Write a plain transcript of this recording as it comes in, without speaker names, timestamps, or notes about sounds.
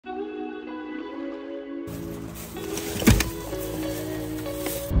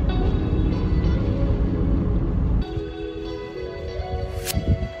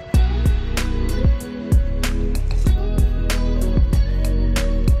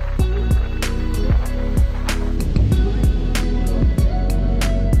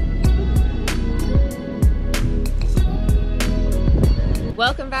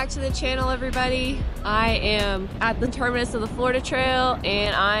to the channel, everybody. I am at the terminus of the Florida Trail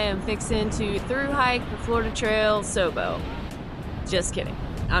and I am fixing to through hike the Florida Trail Sobo. Just kidding.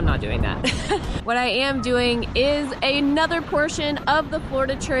 I'm not doing that. What I am doing is another portion of the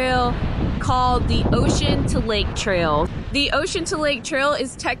Florida Trail called the Ocean to Lake Trail. The Ocean to Lake Trail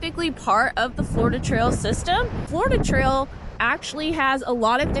is technically part of the Florida Trail system. Florida Trail actually has a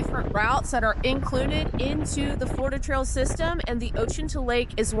lot of different routes that are included into the Florida Trail system, and the Ocean to Lake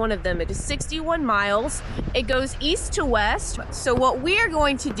is one of them. It is 61 miles. It goes east to west. So what we are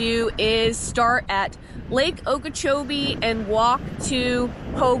going to do is start at Lake Okeechobee and walk to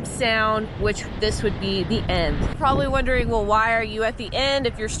Hobe Sound, which this would be the end. Probably wondering, well, why are you at the end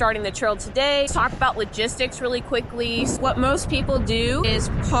if you're starting the trail today? Let's talk about logistics really quickly. What most people do is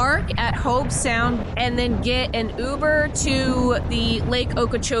park at Hobe Sound and then get an Uber to the Lake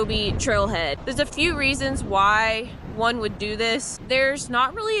Okeechobee trailhead. There's a few reasons why one would do this. There's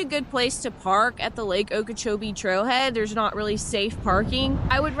not really a good place to park at the Lake Okeechobee trailhead. There's not really safe parking.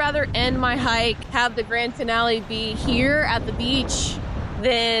 I would rather end my hike, have the grand finale be here at the beach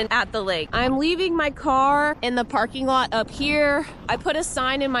than at the lake. I'm leaving my car in the parking lot up here. I put a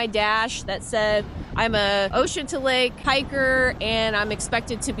sign in my dash that said I'm a Ocean to Lake hiker and I'm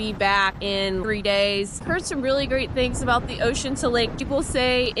expected to be back in 3 days. Heard some really great things about the Ocean to Lake. People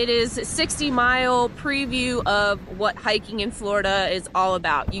say it is a 60-mile preview of what hiking in Florida is all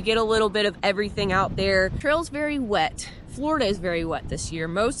about. You get a little bit of everything out there. Trail's very wet. Florida is very wet this year.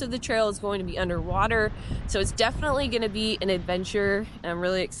 Most of the trail is going to be underwater, so it's definitely going to be an adventure, and I'm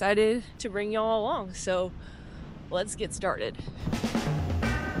really excited to bring y'all along. So let's get started.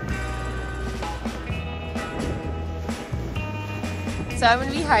 So I'm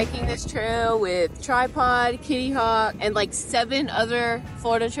gonna be hiking this trail with Tripod, Kitty Hawk, and like 7 other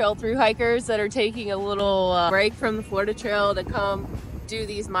Florida Trail thru hikers that are taking a little break from the Florida Trail to come do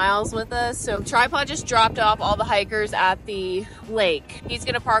these miles with us. So Tripod just dropped off all the hikers at the lake. He's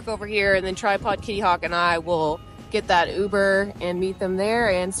gonna park over here, and then Tripod, Kitty Hawk, and I will get that Uber and meet them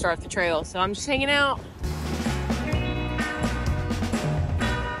there and start the trail. So I'm just hanging out.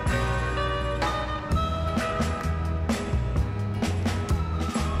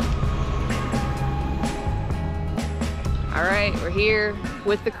 All right, we're here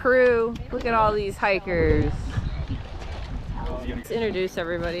with the crew. Look at all these hikers. Let's introduce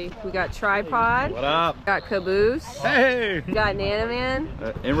everybody. We got Tripod. What up? Got Caboose. Hey! We got Nana Man.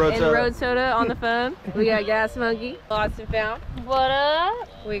 And Road Soda on the phone. We got Gas Monkey. Lost and Found. What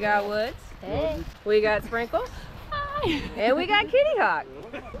up? We got Woods. Hey. We got Sprinkles. Hi. And we got Kitty Hawk.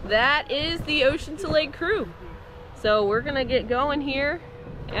 That is the Ocean to Lake crew. So we're gonna get going here.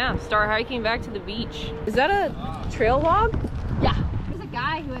 Yeah, start hiking back to the beach. Is that a trail log? Yeah. There's a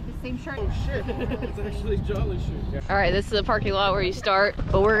guy who had the same shirt. Oh shit, it's actually Jolly Shoe. All right, this is the parking lot where you start,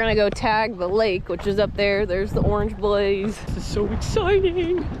 but we're gonna go tag the lake, which is up there. There's the orange blaze. This is so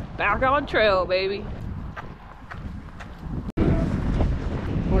exciting. Back on trail, baby.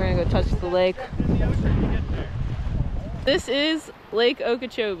 We're gonna go touch the lake. This is Lake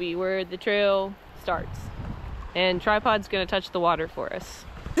Okeechobee, where the trail starts. And Tripod's gonna touch the water for us.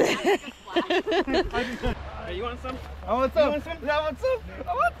 Hey, you want some? I want some. You want some? I want some.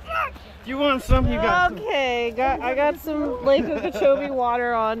 I want some. If you want some, you got some. Okay, I got some Lake Okeechobee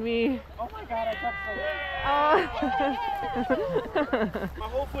water on me. Oh my god, I touched the lake. My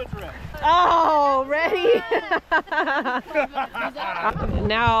whole foot's wet. Oh, ready?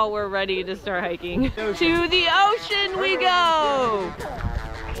 Now we're ready to start hiking. To the ocean we go!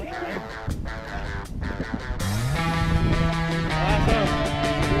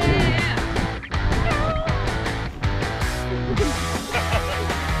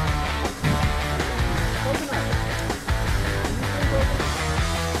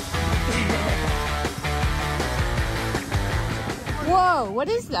 Whoa, what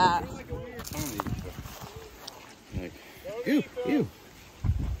is that? Ew.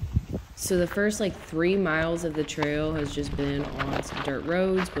 So the first like 3 miles of the trail has just been on some dirt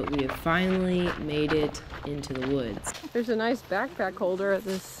roads, but we have finally made it into the woods. There's a nice backpack holder at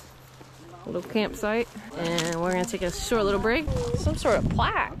this little campsite, and we're gonna take a short little break. Some sort of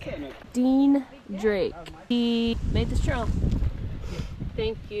plaque. Dean Drake. He made this trail.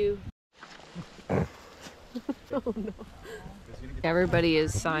 Thank you. Oh no. Everybody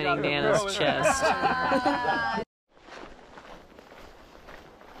is signing Nana's chest.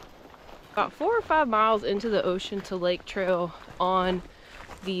 About 4 or 5 miles into the Ocean to Lake Trail on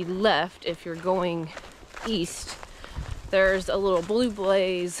the left, if you're going east, there's a little Blue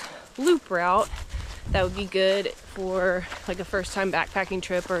Blaze loop route that would be good for like a first time backpacking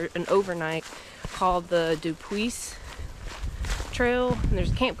trip or an overnight, called the Dupuis trail, and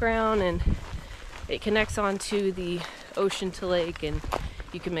there's a campground, and it connects onto the ocean to lake, and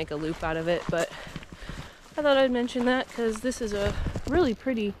you can make a loop out of it. But I thought I'd mention that because this is a really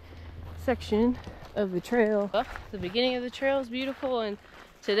pretty section of the trail. The beginning of the trail is beautiful, and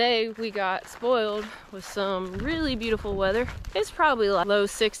today we got spoiled with some really beautiful weather. It's probably like low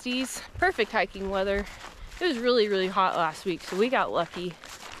 60s, perfect hiking weather. It was really hot last week, so we got lucky.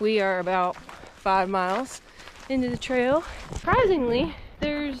 We are about 5 miles into the trail. Surprisingly,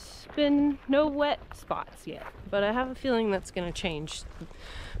 there's been no wet spots yet, but I have a feeling that's gonna change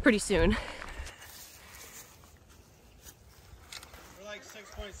pretty soon. We're like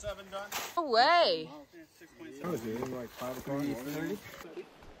 6.7 done. No way! Oh, is it like 5 o'clock?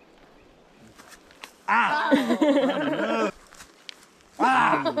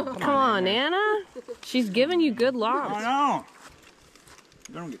 Come on, Anna. She's giving you good lobs. I know.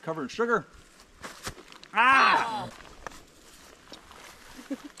 You don't get covered in sugar. Ah!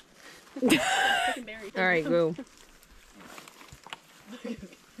 All right, go.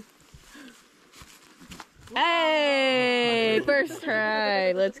 Hey, first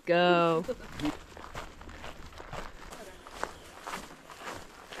try. Let's go.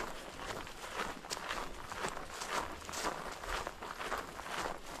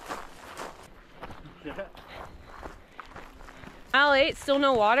 Mile 8, still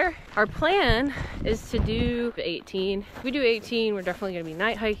no water. Our plan is to do 18. If we do 18, we're definitely gonna be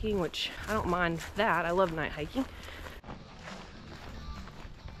night hiking, which I don't mind that. I love night hiking.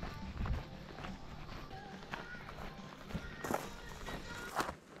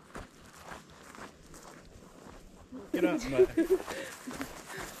 Get up, Matt.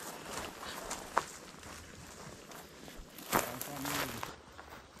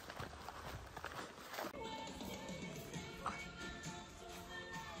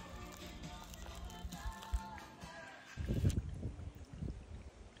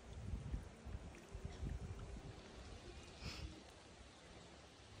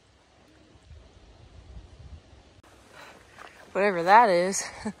 Whatever that is,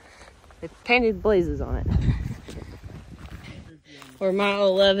 they painted blazes on it. We're mile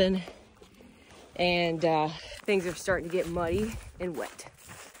 11, and things are starting to get muddy and wet.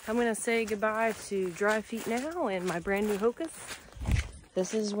 I'm gonna say goodbye to dry feet now and my brand new Hokas.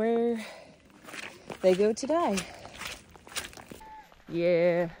 This is where they go today.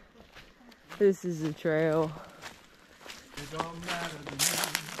 Yeah, this is the trail.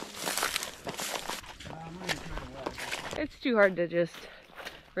 It's too hard to just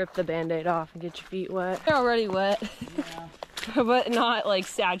rip the band-aid off and get your feet wet. They're already wet, yeah. But not like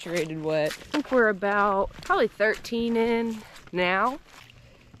saturated wet. I think we're about probably 13 in now.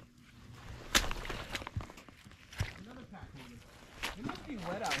 It must be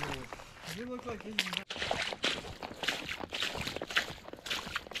wet out here. It looks like this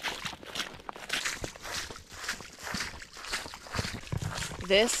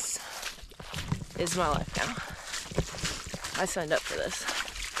is... This is my life now. I signed up for this.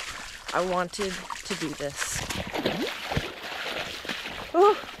 I wanted to do this.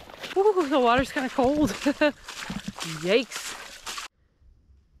 Oh, ooh, the water's kind of cold. Yikes.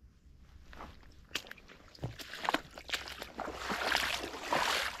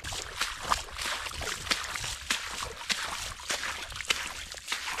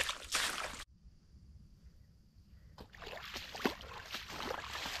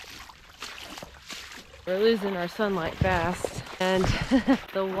 We're losing our sunlight fast, and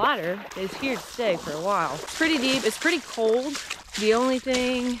the water is here to stay for a while. It's pretty deep, it's pretty cold. The only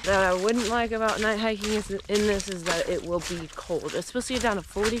thing that I wouldn't like about night hiking is that it will be cold. It's supposed to get down to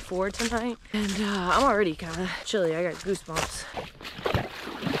 44 tonight, and I'm already kind of chilly. I got goosebumps.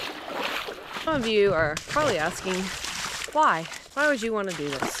 Some of you are probably asking, why? Why would you want to do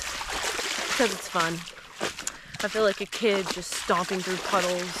this? Because it's fun. I feel like a kid just stomping through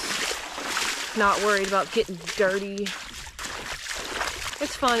puddles, not worried about getting dirty.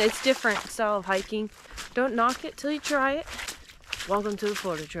 It's fun, it's different style of hiking. Don't knock it till you try it. Welcome to the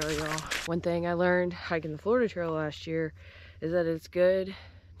Florida Trail, y'all. One thing I learned hiking the Florida Trail last year is that it's good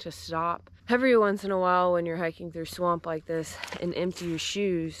to stop every once in a while when you're hiking through swamp like this and empty your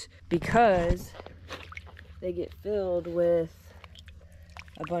shoes, because they get filled with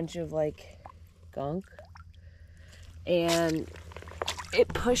a bunch of like gunk, and it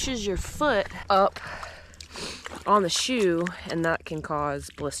pushes your foot up on the shoe, and that can cause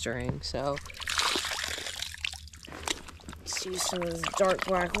blistering. So just use some of this dark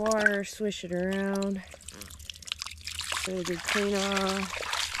black water, swish it around, really good clean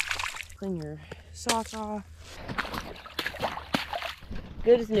off, clean your sock off.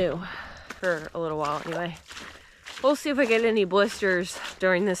 Good as new for a little while anyway. We'll see if I get any blisters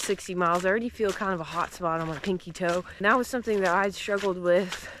during this 60 miles. I already feel kind of a hot spot on my pinky toe. And that was something that I struggled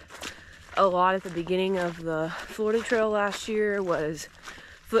with a lot at the beginning of the Florida Trail last year, was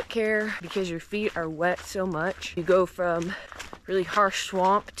foot care, because your feet are wet so much. You go from really harsh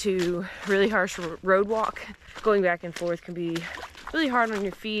swamp to really harsh road walk. Going back and forth can be really hard on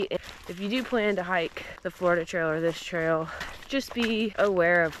your feet. If you do plan to hike the Florida Trail or this trail, just be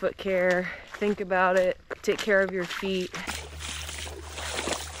aware of foot care. Think about it. Take care of your feet.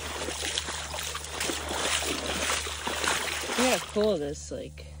 Look how cool this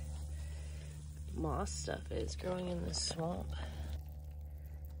like moss stuff is growing in this swamp.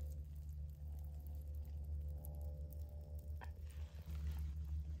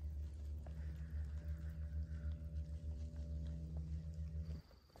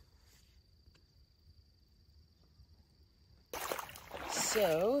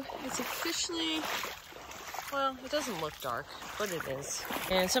 So it's officially, well, it doesn't look dark, but it is.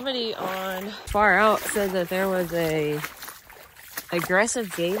 And somebody on Far Out said that there was a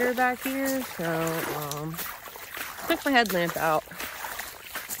aggressive gator back here, so took my headlamp out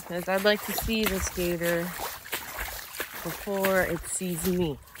because I'd like to see this gator before it sees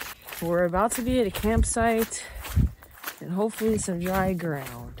me. We're about to be at a campsite and hopefully some dry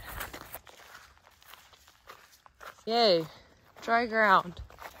ground. Yay, dry ground.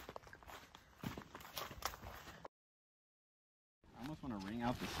 I almost want to wring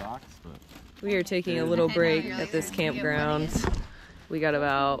out the socks, but We are taking a little break at this campground. We got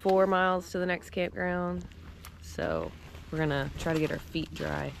about 4 miles to the next campground, so we're gonna try to get our feet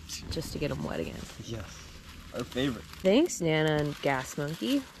dry just to get them wet again. yes, our favorite. Thanks, Nana and Gas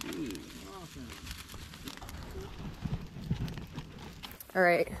Monkey. All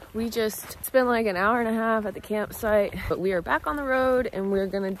right, we just spent like an hour and a half at the campsite, but we are back on the road and we're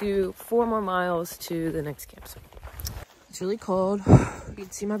gonna do 4 more miles to the next campsite. It's really cold. You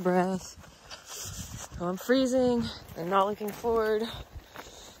can see my breath. So I'm freezing and not looking forward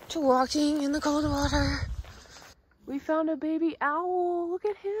to walking in the cold water. We found a baby owl. Look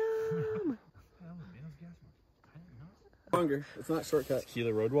at him. Longer. It's not shortcut.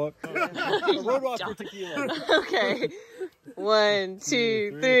 Tequila road walk. Road walk for tequila. Okay. 1,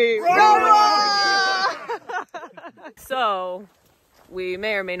 2, 3. Road walk! So, we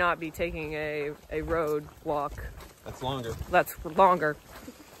may or may not be taking a road walk. That's longer. That's longer,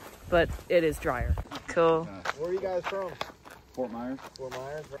 but it is drier. Cool. Where are you guys from? Fort Myers. Fort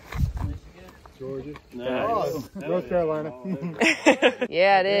Myers? Georgia? No. North Carolina.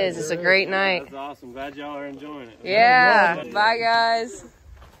 Yeah, it is. It's a great night. That's awesome. Glad y'all are enjoying it. Yeah. Bye, guys.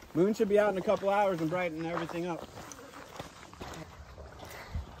 Moon should be out in a couple hours and brighten everything up.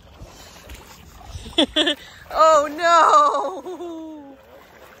 Oh, no.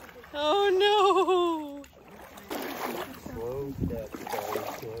 Oh, no. Slow steps,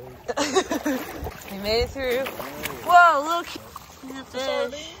 slow. We made it through. Whoa, look. He's a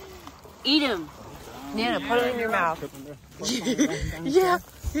fish. Eat him. Nana, put him in your mouth. Yeah,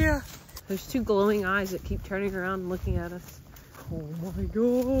 yeah. There's 2 glowing eyes that keep turning around and looking at us. Oh my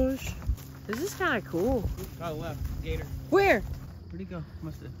gosh. This is kind of cool. Got left. Gator. Where? Where'd he go?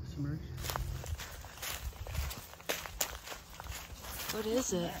 Must have submerged. What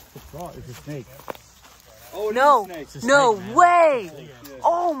is it? It's a snake. Oh, No, no way.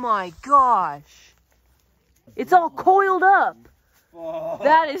 Oh my gosh. It's all coiled up. Oh.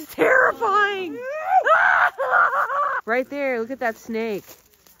 That is terrifying. Right there, look at that snake.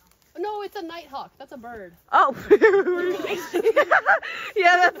 No, it's a nighthawk. That's a bird. Oh.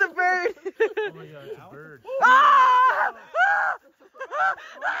 Yeah, that's a bird. Oh my god, it's a bird. Ah!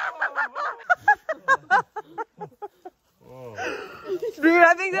 Whoa. Dude,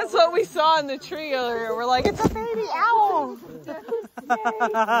 I think that's what we saw in the tree earlier. We're like, it's a baby owl.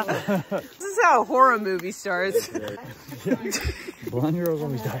 This is how a horror movie starts. Blonde girls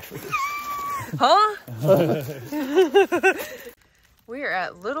always die first. Huh? We are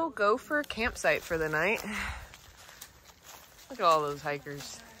at Little Gopher Campsite for the night. Look at all those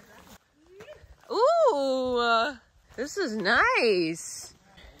hikers. Ooh, this is nice.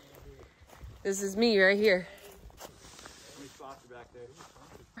 This is me right here.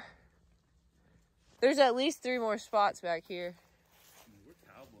 There's at least 3 more spots back here.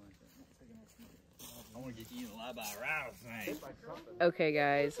 I want to get you alive by a rattlesnake. Okay,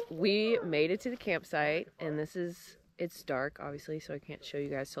 guys, we made it to the campsite, and it's dark, obviously, so I can't show you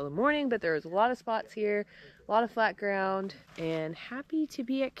guys till the morning, but there's a lot of spots here, a lot of flat ground, and happy to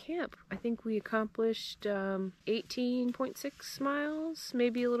be at camp. I think we accomplished 18.6 miles,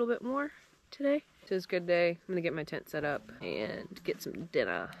 maybe a little bit more today. So it's a good day. I'm gonna get my tent set up and get some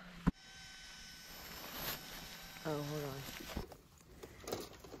dinner. Oh, hold on.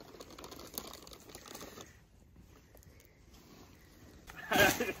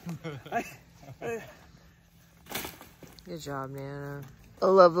 Good job, Nana. I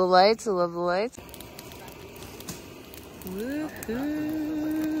love the lights. I love the lights. Woohoo!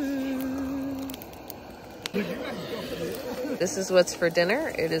 This is what's for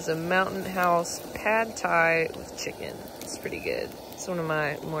dinner. It is a Mountain House pad thai with chicken. It's pretty good. It's one of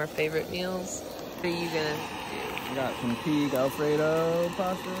my more favorite meals. What are you gonna do? I got some pig Alfredo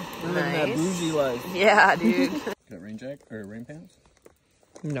pasta. We're living that bougie life. Yeah, dude. Got rain jacket or rain pants?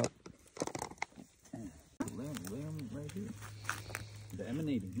 No. Right here. The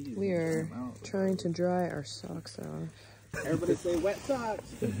emanating. We are trying to dry our socks off. Everybody say wet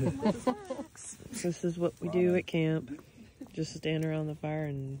socks. This is what we do at camp. Just stand around the fire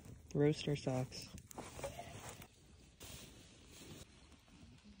and roast our socks.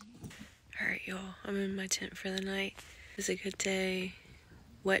 Alright, y'all. I'm in my tent for the night. It was a good day.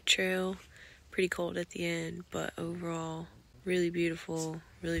 Wet trail. Pretty cold at the end, but overall, really beautiful.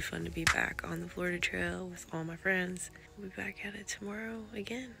 Really fun to be back on the Florida Trail with all my friends. We'll be back at it tomorrow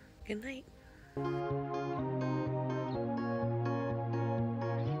again. Good night.